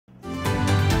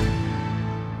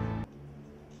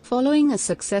Following a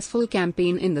successful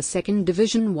campaign in the second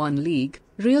Division 1 league,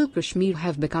 Real Kashmir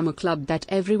have become a club that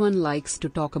everyone likes to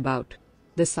talk about.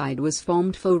 The side was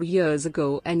formed 4 years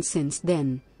ago, and since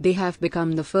then, they have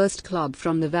become the first club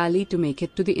from the valley to make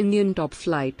it to the Indian top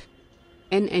flight.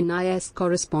 NNIS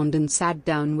correspondent sat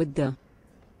down with the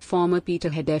former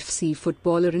Peterhead FC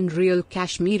footballer and Real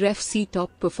Kashmir FC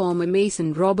top performer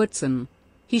Mason Robertson.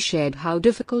 He shared how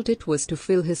difficult it was to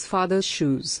fill his father's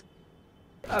shoes.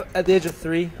 At the age of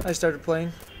 3, I started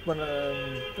playing. You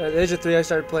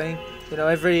know,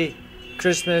 every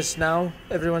Christmas now,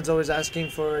 everyone's always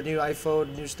asking for a new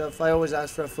iPhone, new stuff. I always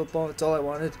asked for a football. It's all I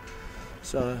wanted.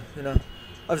 So, you know,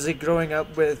 obviously growing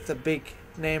up with a big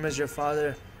name as your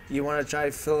father, you want to try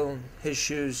to fill his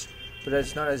shoes, but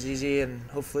it's not as easy, and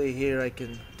hopefully here I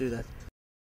can do that.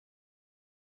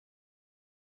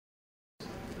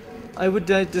 I would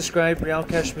describe Real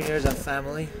Kashmir as a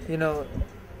family. You know,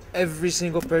 every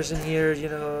single person here, you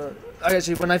know,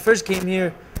 actually when I first came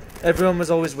here, everyone was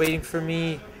always waiting for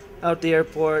me out the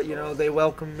airport. You know, they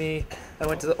welcomed me. I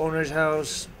went to the owner's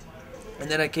house, and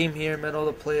then I came here, met all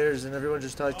the players, and everyone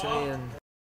just talked to me. And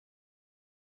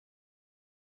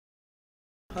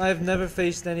I've never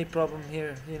faced any problem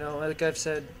here. You know, like I've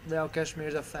said, Real Kashmir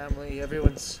is a family.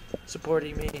 Everyone's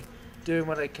supporting me, doing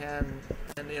what I can.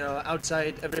 And, you know,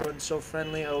 outside, everyone's so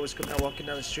friendly. I always come out walking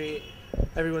down the street.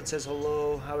 Everyone says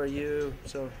hello, how are you?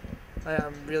 So I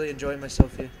am really enjoying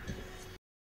myself here.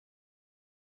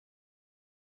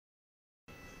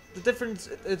 The difference,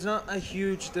 it's not a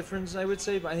huge difference, I would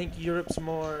say, but I think Europe's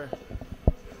more,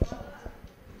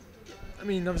 I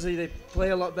mean, obviously they play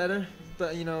a lot better,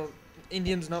 but, you know,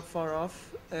 India's not far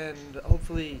off, and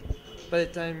hopefully by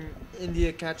the time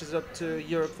India catches up to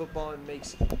Europe football, it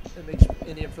makes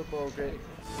Indian football great.